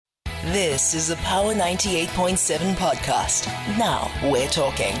This is a Power 98.7 podcast. Now we're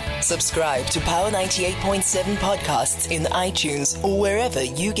talking. Subscribe to Power 98.7 podcasts in iTunes or wherever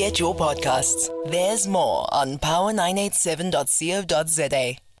you get your podcasts. There's more on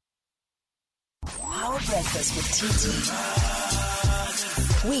power987.co.za. Power Breakfast with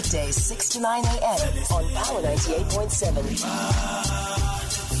TT. Weekdays 6 to 9 a.m. on Power 98.7.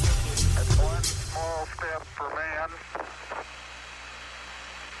 That's one small step for man,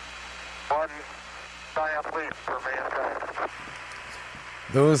 one giant leap for mankind.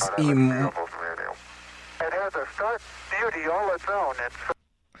 Those It has a stark beauty all its own.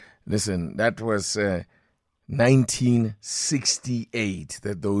 Listen, that was 1968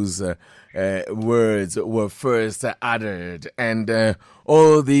 that those words were first uttered. And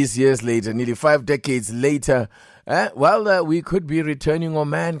all these years later, nearly 5 decades later, we could be returning, or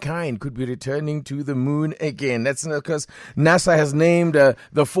mankind could be returning to the moon again. That's because NASA has named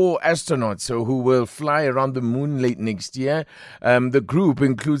the 4 astronauts who will fly around the moon late next year. The group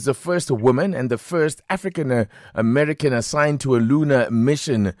includes the first woman and the first African American assigned to a lunar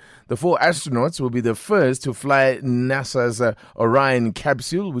mission. The 4 astronauts will be the first to fly NASA's Orion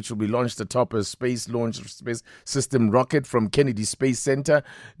capsule, which will be launched atop a Space Launch Space System rocket from Kennedy Space Center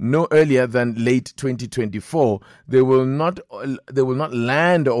no earlier than late 2024. They will not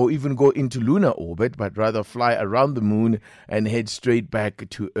land or even go into lunar orbit, but rather fly around the moon and head straight back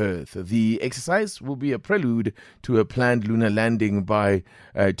to Earth. The exercise will be a prelude to a planned lunar landing by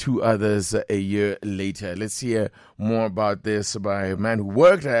 2 others a year later. Let's hear more about this by a man who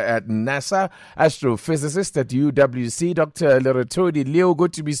worked at NASA, astrophysicist at UWC, Dr. Leratodi Leo.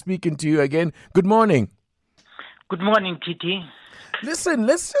 Good to be speaking to you again. Good morning. Good morning, Titi. Listen,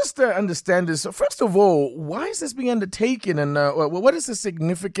 let's just understand this. So first of all, why is this being undertaken, and what is the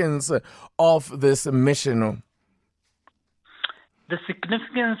significance of this mission? The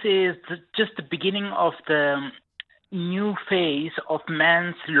significance is just the beginning of the new phase of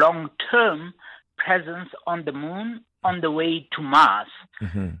man's long-term presence on the moon on the way to Mars.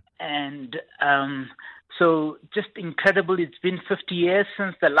 Mm-hmm. And so just incredible. It's been 50 years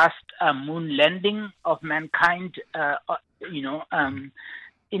since the last moon landing of mankind,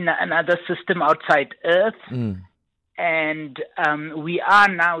 in another system outside Earth. Mm. And we are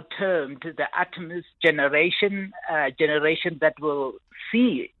now termed the Artemis generation that will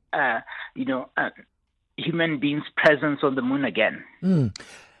see, human beings' presence on the moon again. Mm.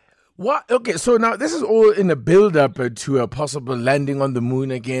 What? Okay, so now this is all in a build-up to a possible landing on the moon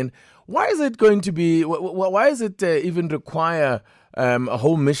again. Why is it going to be? Why is it even require a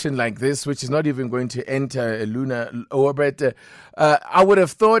whole mission like this, which is not even going to enter a lunar orbit? I would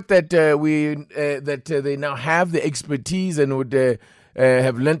have thought that they now have the expertise and would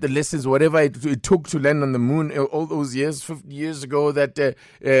have learned the lessons, whatever it took to land on the moon all those years, 50 years ago. That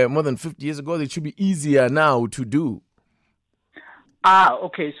more than 50 years ago, it should be easier now to do.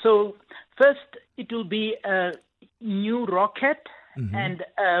 Okay. So first, it will be a new rocket. Mm-hmm. And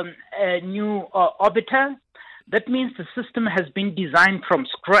a new orbiter. That means the system has been designed from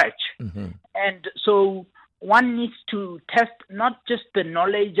scratch. Mm-hmm. And so one needs to test not just the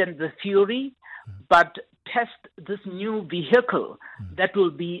knowledge and the theory, but test this new vehicle that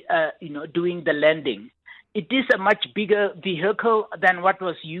will be, doing the landing. It is a much bigger vehicle than what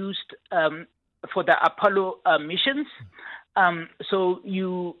was used for the Apollo missions. So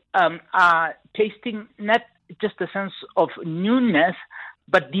you are tasting not just a sense of newness,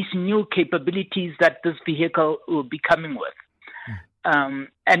 but these new capabilities that this vehicle will be coming with. And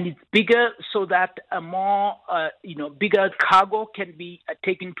it's bigger so that a more, bigger cargo can be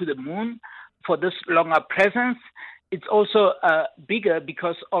taken to the moon for this longer presence. It's also bigger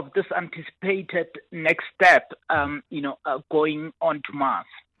because of this anticipated next step, going on to Mars.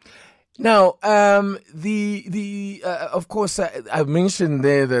 Now, of course, I've mentioned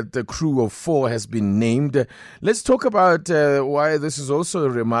there that the crew of 4 has been named. Let's talk about why this is also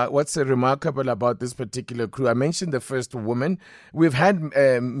what's remarkable about this particular crew. I mentioned the first woman. We've had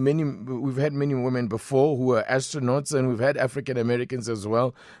many women before who are astronauts, and we've had African Americans as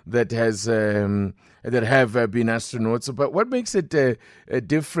well that have been astronauts. But what makes it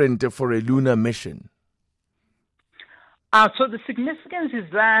different for a lunar mission? So the significance is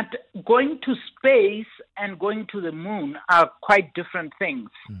that going to space and going to the moon are quite different things.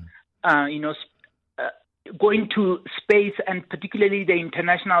 Going to space, and particularly the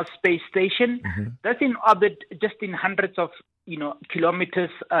International Space Station, that's in orbit just in hundreds of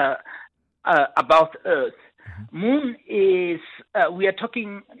kilometers above Earth. Moon is we are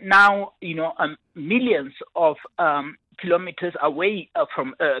talking now millions of kilometers away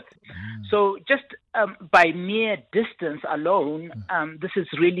from Earth. So just by mere distance alone, this is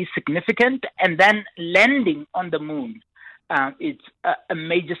really significant. And then landing on the moon, it's a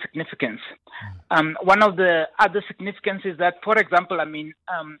major significance. One of the other significance is that, for example,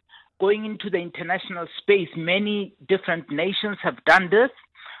 going into the international space, many different nations have done this,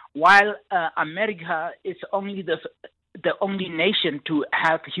 while America is only the only nation to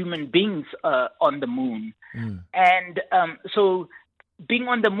have human beings on the moon. And so being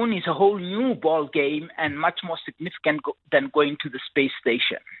on the moon is a whole new ball game and much more significant than going to the space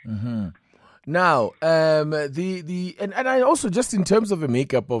station. Now, and I also, just in terms of the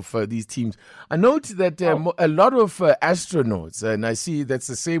makeup of these teams, I note that a lot of astronauts, and I see that's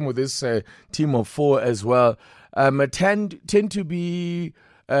the same with this team of 4 as well, tend to be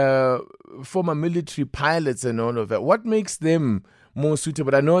former military pilots and all of that. What makes them more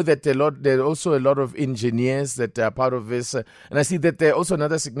suitable? I know that there are also a lot of engineers that are part of this, and I see that there also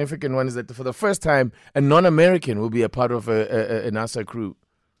another significant one is that for the first time, a non-American will be a part of a NASA crew.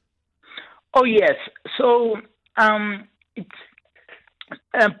 Oh, yes. So it's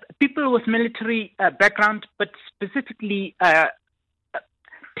people with military background, but specifically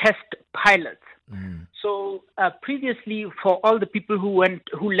test pilots. So previously, for all the people who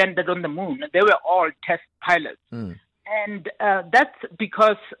landed on the moon, they were all test pilots. And that's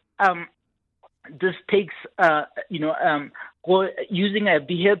because this takes, using a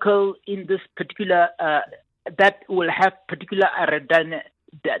vehicle in this particular, that will have particular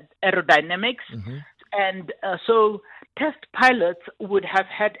aerodynamics. And so test pilots would have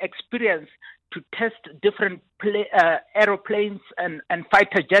had experience to test different aeroplanes and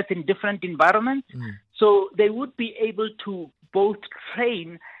fighter jets in different environments. So they would be able to both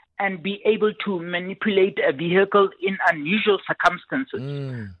train and be able to manipulate a vehicle in unusual circumstances.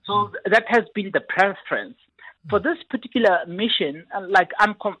 So that has been the preference. For this particular mission,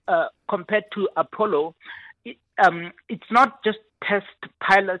 compared to Apollo, it's not just test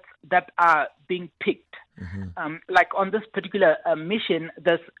pilots that are being picked. Like on this particular mission,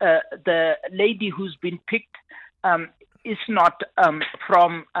 the lady who's been picked is not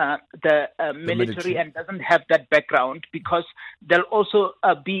from the military and doesn't have that background, because there'll also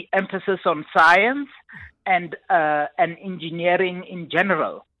be emphasis on science and engineering in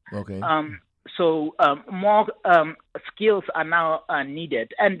general. So more skills are now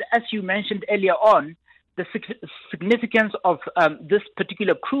needed. And as you mentioned earlier on, the significance of this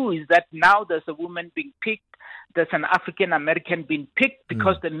particular crew is that now there's a woman being picked, there's an African American being picked,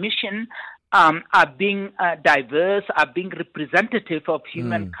 because the mission are being diverse, are being representative of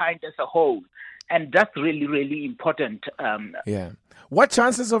humankind as a whole. And that's really, really important. What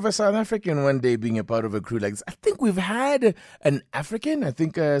chances of a South African one day being a part of a crew like this? I think we've had an African. I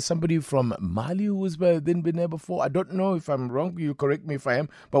think somebody from Mali who has been there before. I don't know if I'm wrong. You correct me if I am.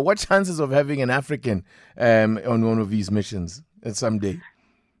 But what chances of having an African on one of these missions someday?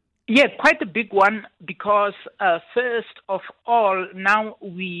 Yeah, quite a big one, because first of all, now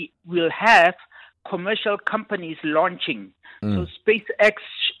we will have commercial companies launching. So SpaceX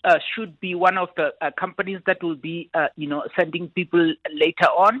should be one of the companies that will be, sending people later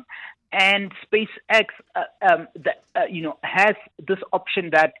on. And SpaceX, has this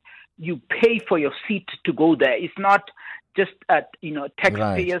option that you pay for your seat to go there. It's not just,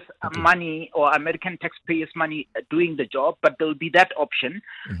 taxpayers' money or American taxpayers' money doing the job, but there will be that option.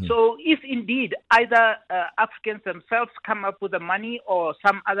 So if indeed either Africans themselves come up with the money, or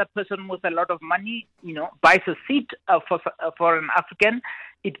some other person with a lot of money, buys a seat for an African,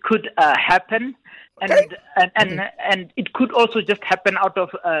 it could happen. And it could also just happen out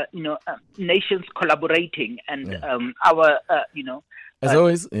of, nations collaborating and As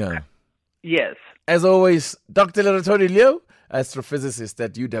always, yeah. Yes. As always, Dr. Leratori Leo, astrophysicist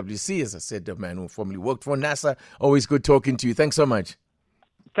at UWC, as I said, the man who formerly worked for NASA. Always good talking to you. Thanks so much.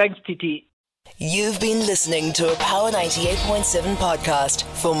 Thanks, TT. You've been listening to a Power 98.7 podcast.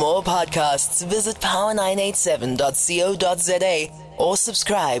 For more podcasts, visit power987.co.za or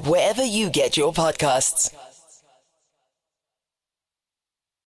subscribe wherever you get your podcasts.